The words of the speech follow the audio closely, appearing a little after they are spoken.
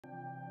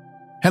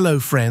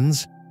Hello,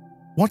 friends.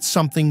 What's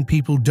something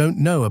people don't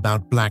know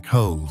about black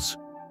holes?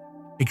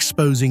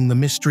 Exposing the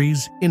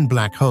mysteries in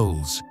black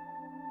holes.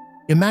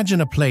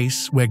 Imagine a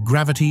place where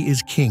gravity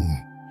is king,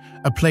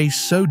 a place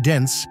so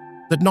dense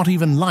that not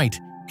even light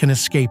can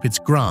escape its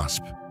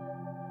grasp.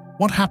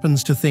 What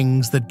happens to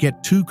things that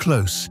get too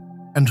close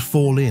and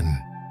fall in?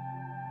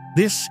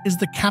 This is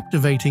the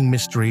captivating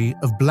mystery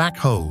of black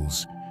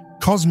holes,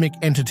 cosmic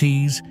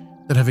entities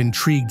that have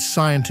intrigued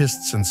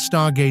scientists and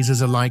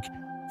stargazers alike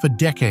for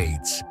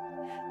decades.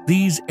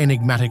 These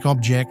enigmatic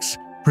objects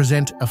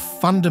present a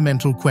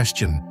fundamental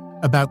question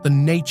about the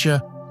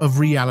nature of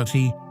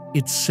reality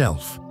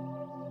itself.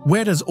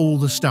 Where does all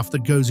the stuff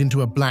that goes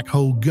into a black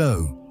hole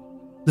go?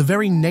 The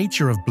very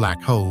nature of black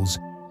holes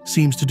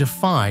seems to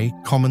defy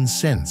common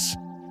sense.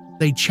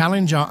 They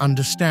challenge our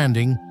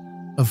understanding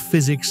of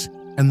physics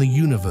and the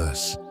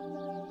universe.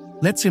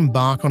 Let's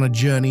embark on a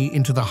journey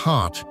into the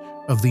heart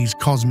of these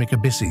cosmic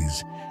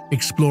abysses,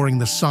 exploring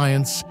the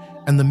science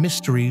and the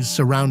mysteries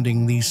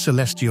surrounding these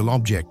celestial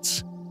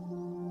objects.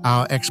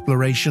 Our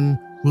exploration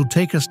will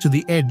take us to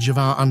the edge of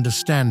our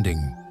understanding,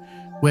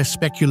 where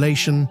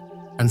speculation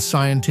and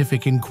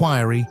scientific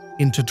inquiry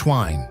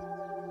intertwine.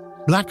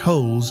 Black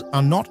holes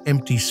are not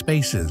empty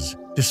spaces,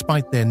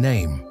 despite their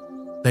name.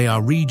 They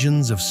are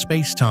regions of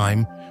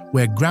space-time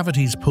where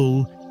gravity's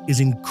pull is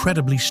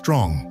incredibly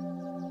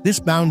strong. This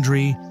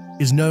boundary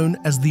is known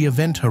as the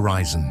event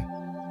horizon.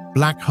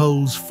 Black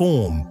holes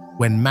form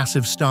when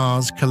massive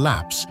stars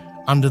collapse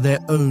under their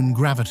own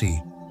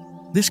gravity.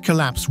 This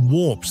collapse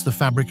warps the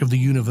fabric of the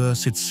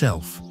universe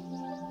itself.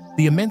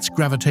 The immense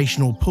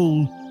gravitational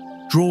pull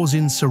draws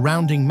in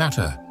surrounding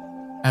matter.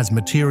 As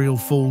material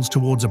falls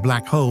towards a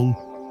black hole,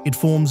 it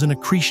forms an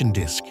accretion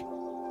disk.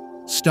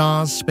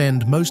 Stars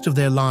spend most of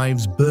their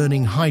lives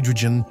burning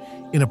hydrogen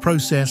in a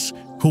process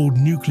called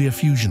nuclear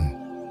fusion.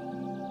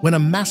 When a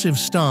massive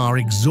star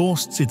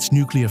exhausts its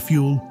nuclear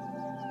fuel,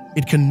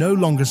 it can no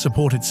longer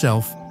support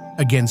itself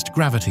against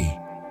gravity.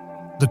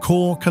 The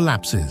core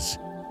collapses,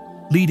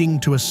 leading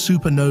to a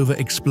supernova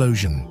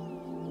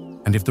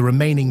explosion. And if the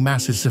remaining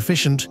mass is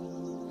sufficient,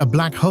 a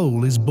black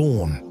hole is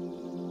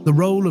born. The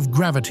role of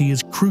gravity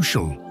is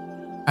crucial,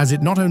 as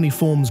it not only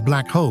forms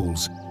black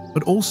holes,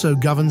 but also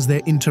governs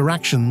their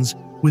interactions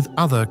with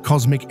other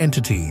cosmic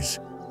entities.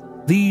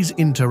 These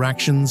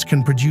interactions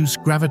can produce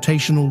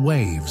gravitational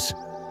waves,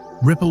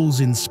 ripples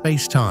in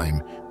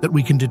space-time that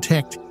we can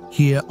detect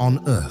here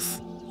on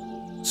Earth.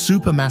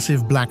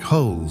 Supermassive black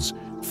holes,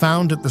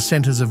 found at the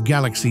centers of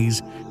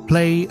galaxies,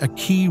 play a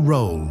key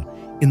role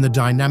in the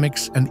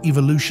dynamics and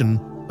evolution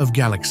of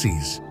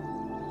galaxies.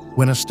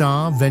 When a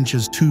star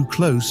ventures too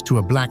close to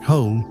a black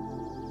hole,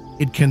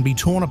 it can be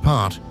torn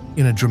apart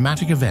in a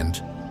dramatic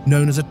event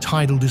known as a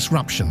tidal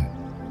disruption.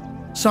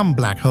 Some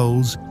black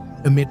holes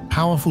emit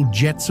powerful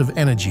jets of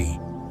energy,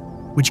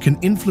 which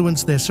can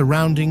influence their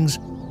surroundings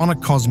on a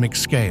cosmic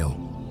scale.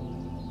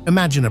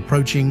 Imagine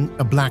approaching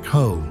a black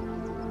hole.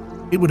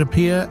 It would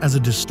appear as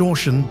a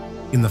distortion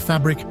in the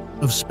fabric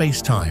of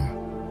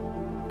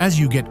space-time. As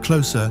you get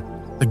closer,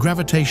 the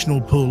gravitational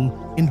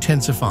pull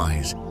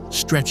intensifies,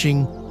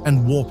 stretching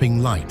and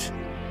warping light.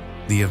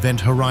 The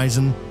event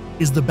horizon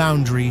is the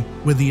boundary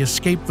where the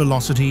escape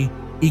velocity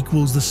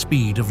equals the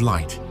speed of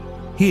light.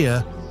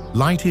 Here,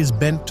 light is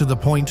bent to the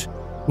point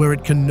where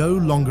it can no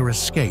longer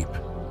escape,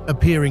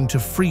 appearing to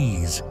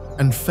freeze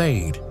and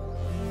fade.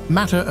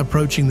 Matter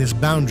approaching this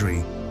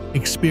boundary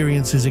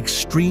experiences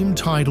extreme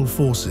tidal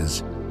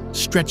forces,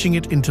 stretching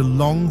it into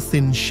long,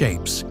 thin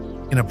shapes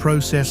in a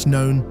process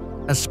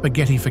known as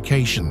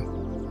spaghettification.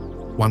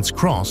 Once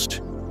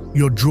crossed,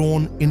 you're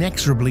drawn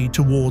inexorably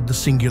toward the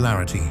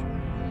singularity.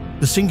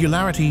 The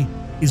singularity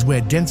is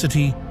where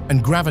density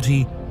and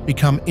gravity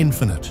become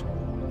infinite.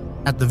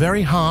 At the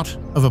very heart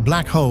of a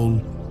black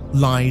hole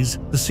lies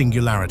the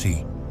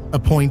singularity, a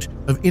point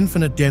of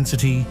infinite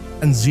density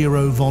and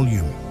zero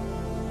volume.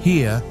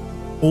 Here,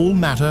 all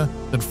matter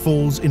that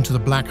falls into the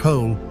black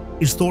hole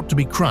is thought to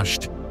be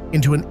crushed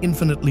into an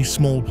infinitely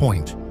small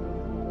point.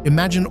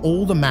 Imagine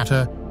all the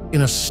matter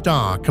in a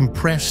star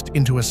compressed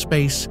into a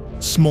space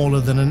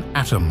smaller than an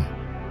atom.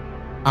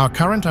 Our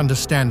current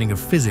understanding of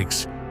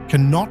physics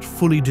cannot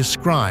fully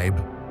describe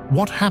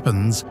what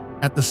happens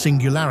at the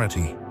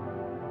singularity.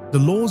 The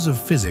laws of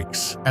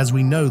physics, as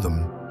we know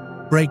them,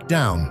 break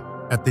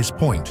down at this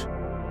point.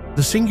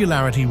 The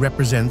singularity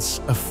represents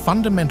a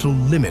fundamental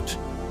limit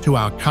to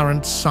our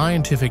current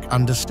scientific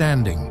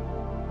understanding.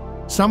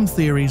 Some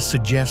theories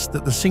suggest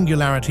that the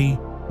singularity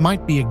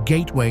might be a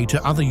gateway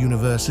to other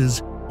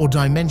universes or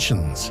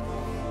dimensions.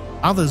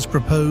 Others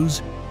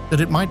propose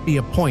that it might be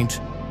a point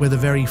where the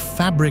very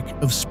fabric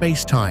of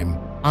space-time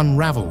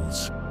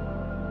unravels.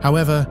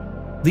 However,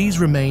 these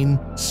remain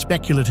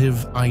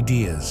speculative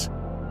ideas.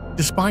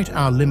 Despite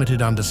our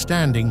limited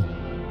understanding,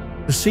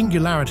 the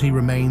singularity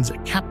remains a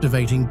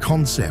captivating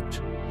concept,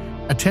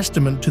 a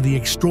testament to the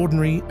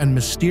extraordinary and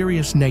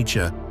mysterious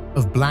nature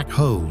of black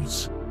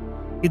holes.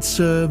 It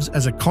serves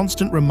as a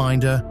constant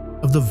reminder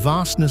of the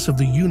vastness of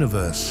the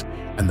universe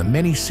and the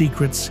many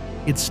secrets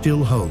it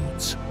still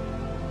holds.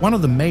 One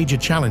of the major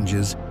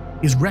challenges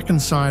is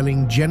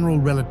reconciling general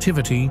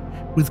relativity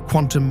with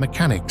quantum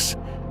mechanics,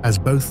 as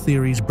both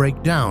theories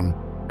break down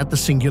at the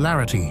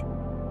singularity.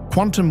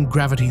 Quantum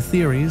gravity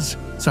theories,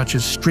 such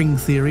as string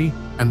theory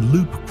and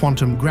loop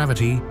quantum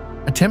gravity,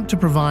 attempt to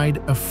provide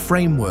a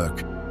framework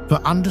for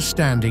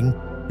understanding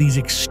these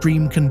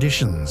extreme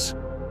conditions.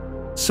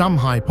 Some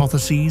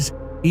hypotheses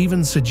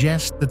even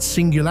suggest that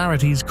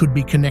singularities could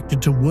be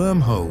connected to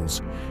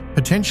wormholes,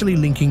 potentially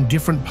linking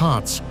different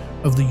parts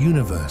of the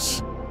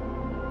universe.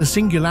 The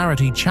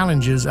singularity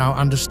challenges our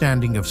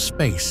understanding of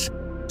space,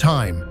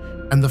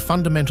 time, and the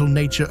fundamental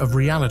nature of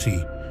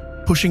reality,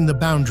 pushing the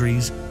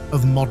boundaries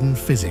of modern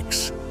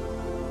physics.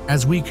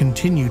 As we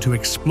continue to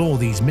explore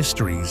these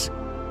mysteries,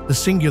 the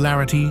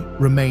singularity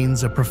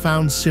remains a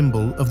profound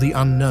symbol of the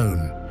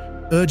unknown,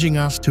 urging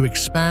us to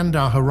expand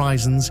our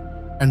horizons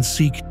and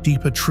seek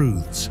deeper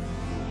truths.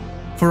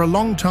 For a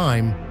long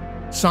time,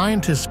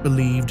 scientists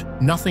believed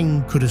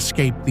nothing could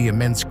escape the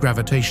immense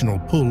gravitational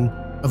pull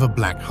of a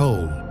black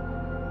hole.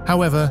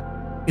 However,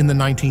 in the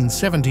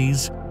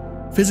 1970s,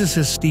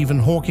 physicist Stephen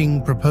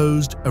Hawking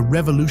proposed a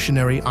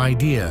revolutionary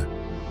idea.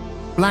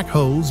 Black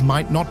holes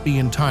might not be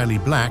entirely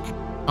black,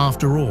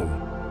 after all.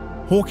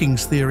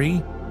 Hawking's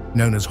theory,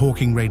 known as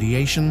Hawking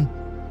radiation,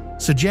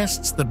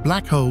 suggests that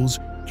black holes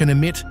can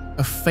emit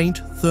a faint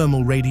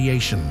thermal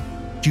radiation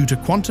due to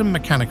quantum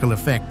mechanical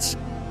effects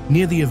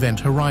near the event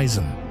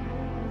horizon.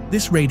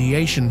 This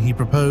radiation, he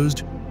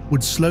proposed,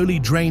 would slowly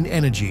drain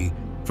energy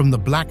from the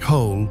black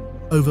hole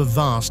over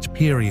vast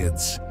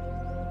periods.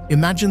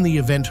 Imagine the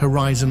event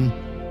horizon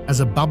as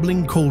a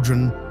bubbling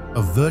cauldron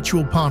of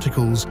virtual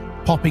particles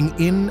popping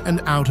in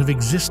and out of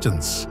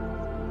existence.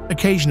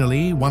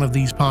 Occasionally, one of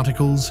these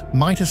particles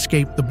might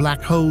escape the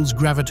black hole's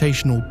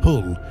gravitational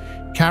pull,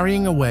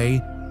 carrying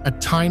away a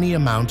tiny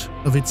amount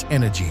of its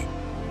energy.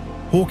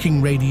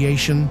 Hawking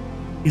radiation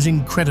is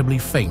incredibly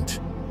faint,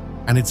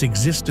 and its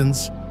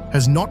existence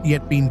has not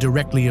yet been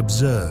directly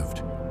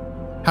observed.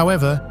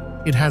 However,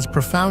 it has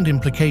profound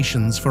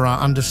implications for our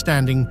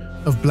understanding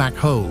of black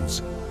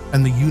holes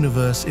and the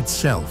universe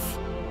itself.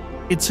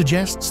 It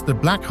suggests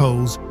that black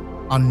holes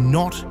are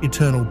not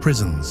eternal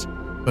prisons,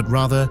 but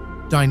rather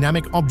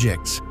dynamic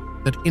objects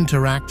that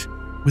interact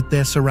with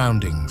their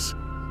surroundings.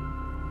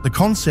 The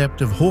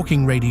concept of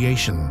Hawking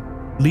radiation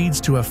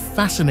leads to a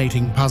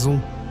fascinating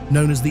puzzle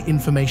known as the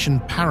information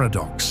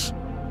paradox.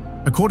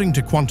 According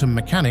to quantum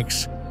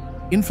mechanics,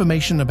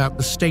 information about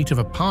the state of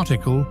a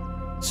particle,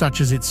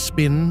 such as its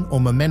spin or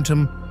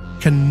momentum,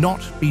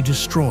 cannot be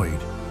destroyed.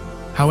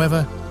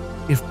 However,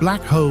 if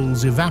black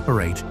holes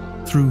evaporate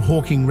through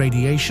Hawking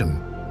radiation,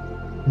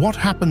 what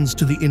happens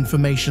to the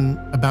information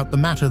about the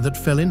matter that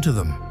fell into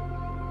them?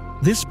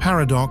 This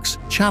paradox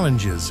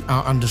challenges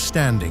our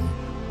understanding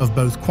of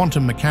both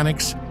quantum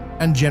mechanics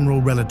and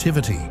general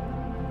relativity.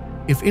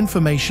 If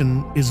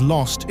information is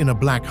lost in a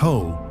black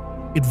hole,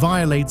 it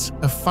violates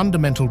a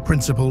fundamental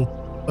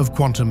principle of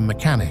quantum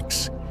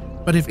mechanics.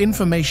 But if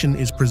information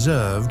is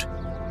preserved,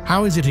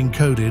 how is it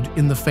encoded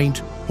in the faint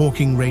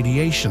Hawking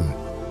radiation?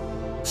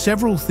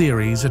 Several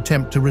theories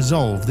attempt to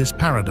resolve this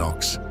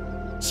paradox.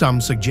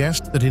 Some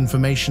suggest that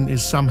information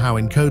is somehow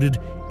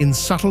encoded in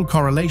subtle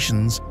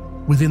correlations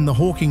within the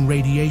Hawking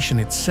radiation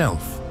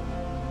itself.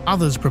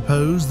 Others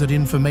propose that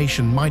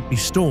information might be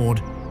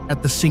stored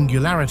at the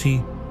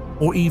singularity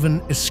or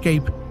even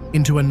escape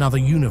into another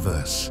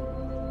universe.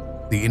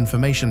 The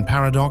information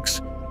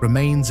paradox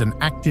remains an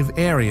active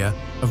area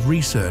of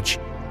research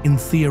in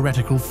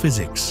theoretical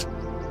physics.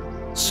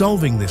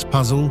 Solving this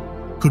puzzle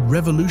could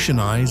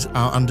revolutionize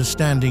our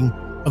understanding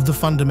of the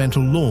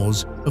fundamental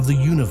laws of the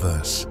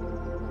universe.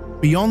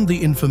 Beyond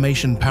the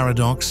information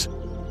paradox,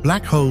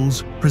 black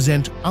holes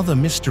present other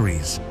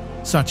mysteries,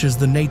 such as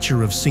the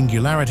nature of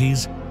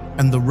singularities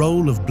and the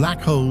role of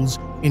black holes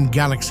in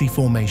galaxy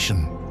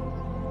formation.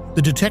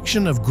 The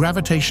detection of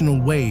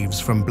gravitational waves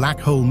from black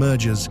hole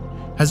mergers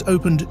has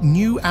opened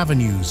new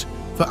avenues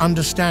for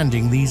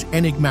understanding these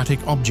enigmatic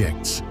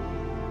objects.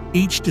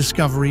 Each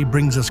discovery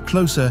brings us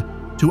closer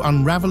to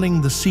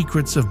unraveling the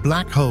secrets of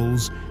black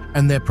holes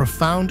and their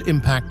profound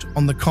impact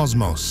on the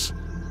cosmos.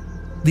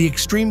 The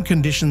extreme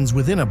conditions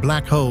within a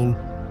black hole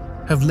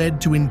have led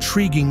to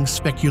intriguing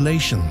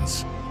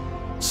speculations.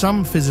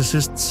 Some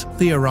physicists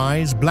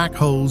theorize black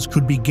holes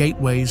could be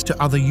gateways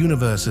to other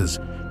universes,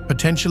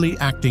 potentially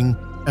acting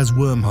as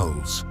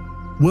wormholes.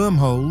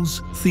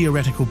 Wormholes,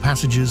 theoretical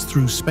passages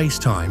through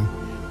space-time,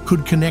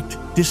 could connect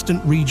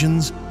distant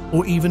regions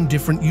or even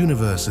different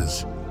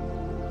universes.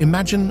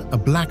 Imagine a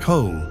black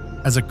hole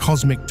as a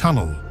cosmic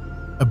tunnel,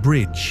 a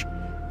bridge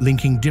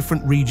linking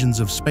different regions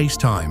of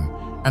space-time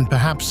and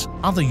perhaps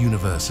other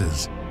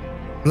universes.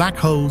 Black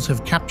holes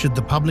have captured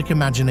the public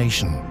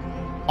imagination,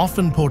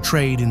 often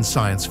portrayed in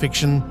science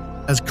fiction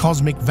as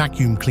cosmic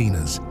vacuum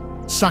cleaners,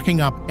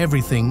 sucking up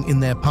everything in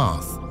their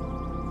path.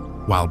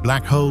 While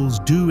black holes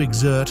do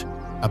exert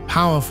a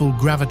powerful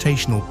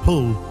gravitational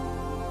pull,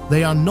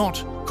 they are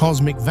not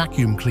cosmic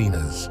vacuum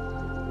cleaners.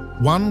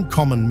 One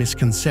common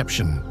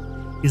misconception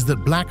is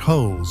that black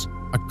holes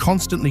are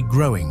constantly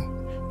growing,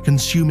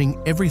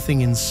 consuming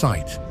everything in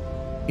sight.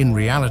 In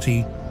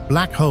reality,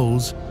 Black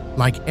holes,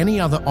 like any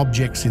other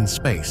objects in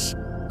space,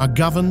 are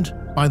governed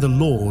by the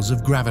laws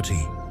of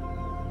gravity.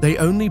 They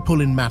only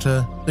pull in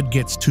matter that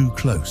gets too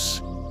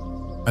close.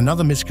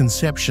 Another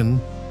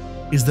misconception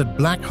is that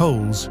black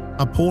holes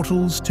are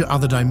portals to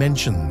other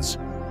dimensions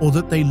or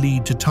that they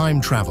lead to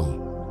time travel.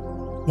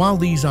 While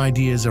these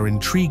ideas are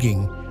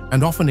intriguing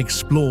and often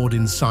explored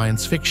in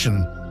science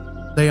fiction,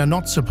 they are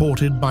not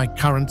supported by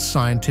current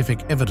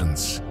scientific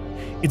evidence.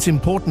 It's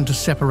important to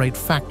separate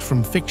fact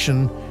from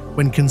fiction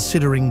when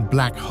considering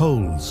black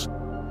holes.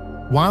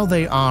 While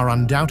they are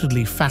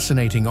undoubtedly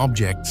fascinating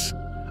objects,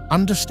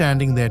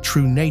 understanding their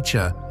true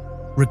nature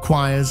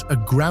requires a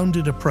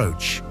grounded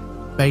approach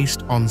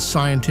based on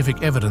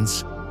scientific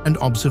evidence and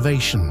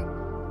observation.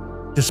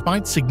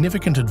 Despite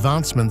significant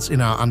advancements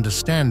in our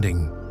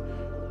understanding,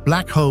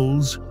 black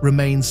holes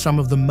remain some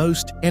of the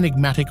most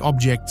enigmatic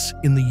objects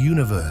in the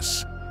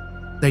universe.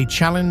 They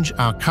challenge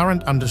our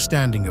current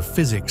understanding of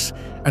physics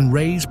and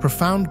raise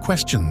profound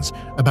questions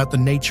about the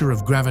nature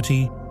of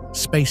gravity,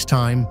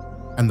 space-time,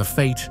 and the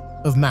fate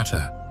of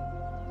matter.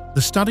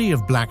 The study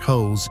of black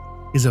holes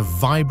is a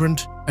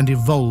vibrant and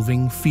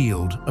evolving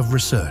field of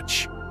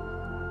research.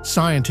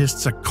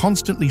 Scientists are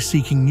constantly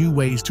seeking new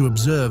ways to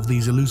observe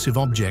these elusive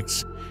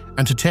objects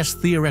and to test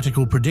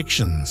theoretical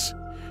predictions.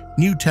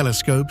 New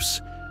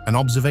telescopes and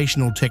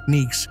observational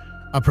techniques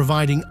are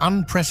providing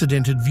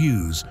unprecedented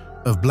views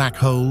of black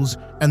holes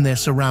and their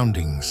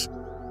surroundings.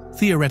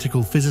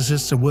 Theoretical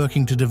physicists are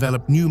working to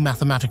develop new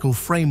mathematical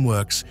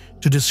frameworks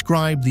to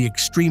describe the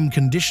extreme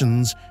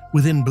conditions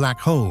within black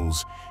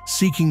holes,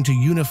 seeking to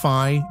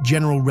unify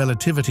general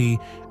relativity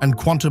and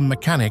quantum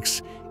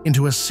mechanics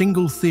into a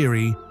single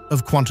theory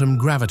of quantum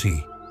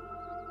gravity.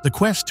 The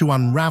quest to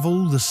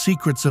unravel the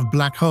secrets of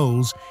black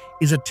holes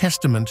is a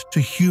testament to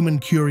human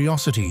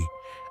curiosity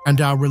and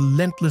our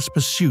relentless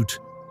pursuit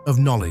of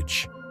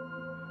knowledge.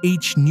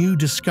 Each new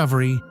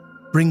discovery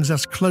brings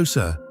us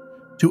closer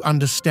to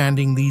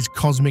understanding these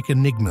cosmic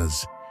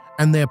enigmas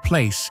and their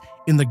place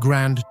in the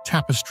grand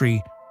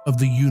tapestry of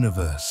the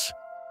universe.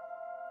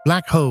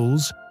 Black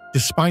holes,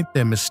 despite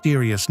their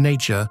mysterious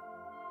nature,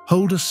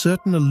 hold a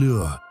certain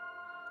allure.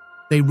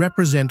 They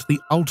represent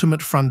the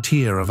ultimate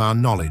frontier of our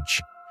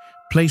knowledge,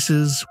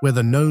 places where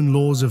the known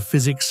laws of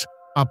physics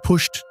are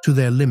pushed to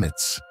their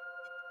limits.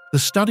 The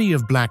study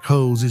of black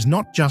holes is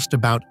not just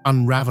about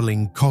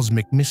unraveling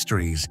cosmic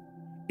mysteries,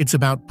 it's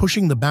about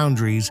pushing the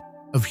boundaries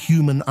of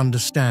human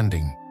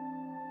understanding.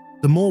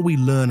 The more we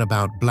learn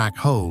about black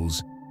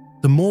holes,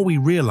 the more we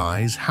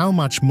realize how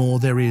much more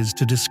there is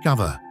to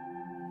discover.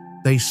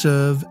 They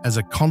serve as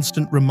a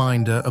constant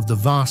reminder of the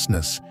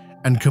vastness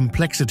and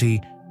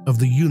complexity of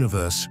the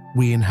universe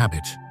we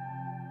inhabit.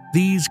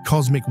 These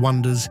cosmic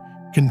wonders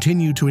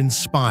continue to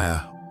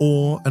inspire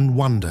awe and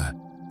wonder,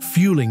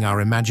 fueling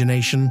our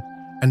imagination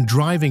and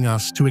driving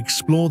us to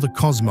explore the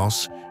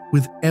cosmos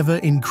with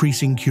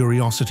ever-increasing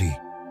curiosity.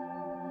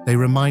 They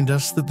remind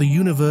us that the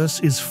universe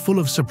is full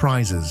of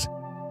surprises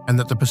and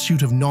that the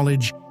pursuit of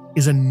knowledge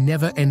is a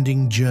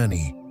never-ending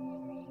journey.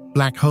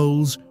 Black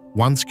holes,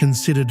 once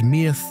considered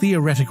mere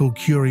theoretical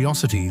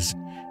curiosities,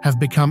 have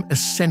become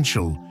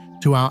essential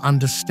to our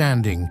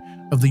understanding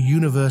of the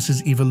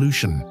universe's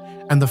evolution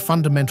and the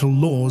fundamental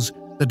laws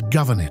that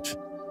govern it.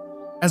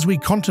 As we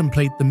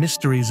contemplate the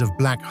mysteries of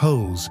black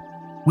holes,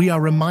 we are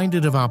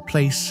reminded of our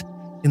place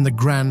in the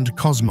grand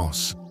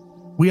cosmos.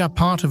 We are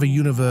part of a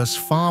universe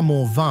far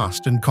more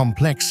vast and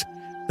complex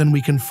than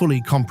we can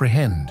fully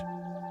comprehend.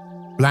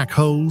 Black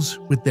holes,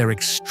 with their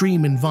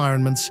extreme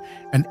environments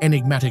and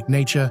enigmatic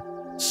nature,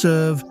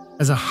 serve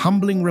as a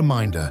humbling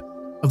reminder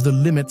of the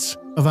limits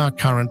of our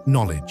current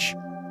knowledge.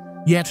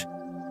 Yet,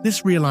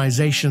 this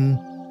realization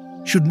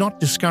should not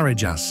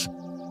discourage us,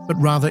 but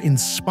rather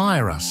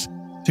inspire us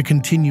to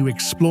continue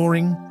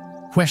exploring,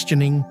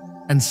 questioning,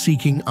 and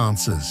seeking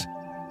answers.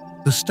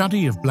 The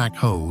study of black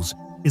holes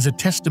is a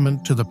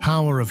testament to the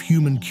power of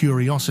human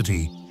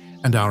curiosity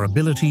and our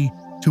ability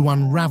to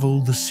unravel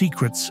the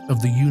secrets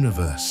of the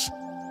universe.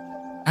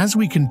 As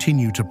we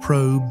continue to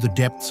probe the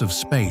depths of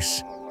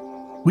space,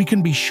 we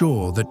can be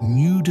sure that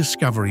new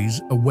discoveries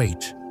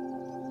await.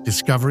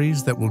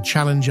 Discoveries that will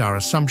challenge our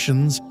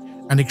assumptions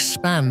and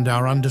expand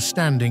our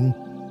understanding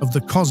of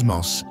the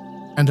cosmos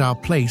and our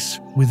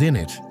place within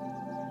it.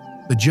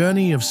 The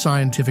journey of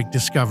scientific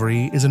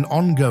discovery is an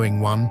ongoing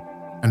one,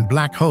 and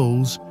black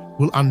holes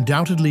will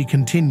undoubtedly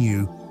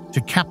continue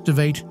to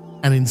captivate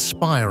and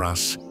inspire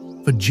us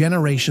for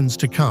generations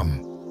to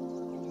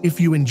come. If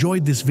you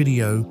enjoyed this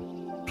video,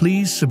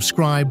 please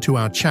subscribe to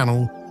our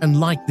channel and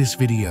like this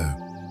video.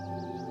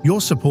 Your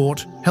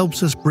support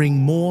helps us bring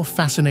more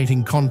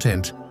fascinating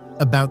content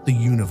about the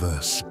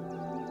universe.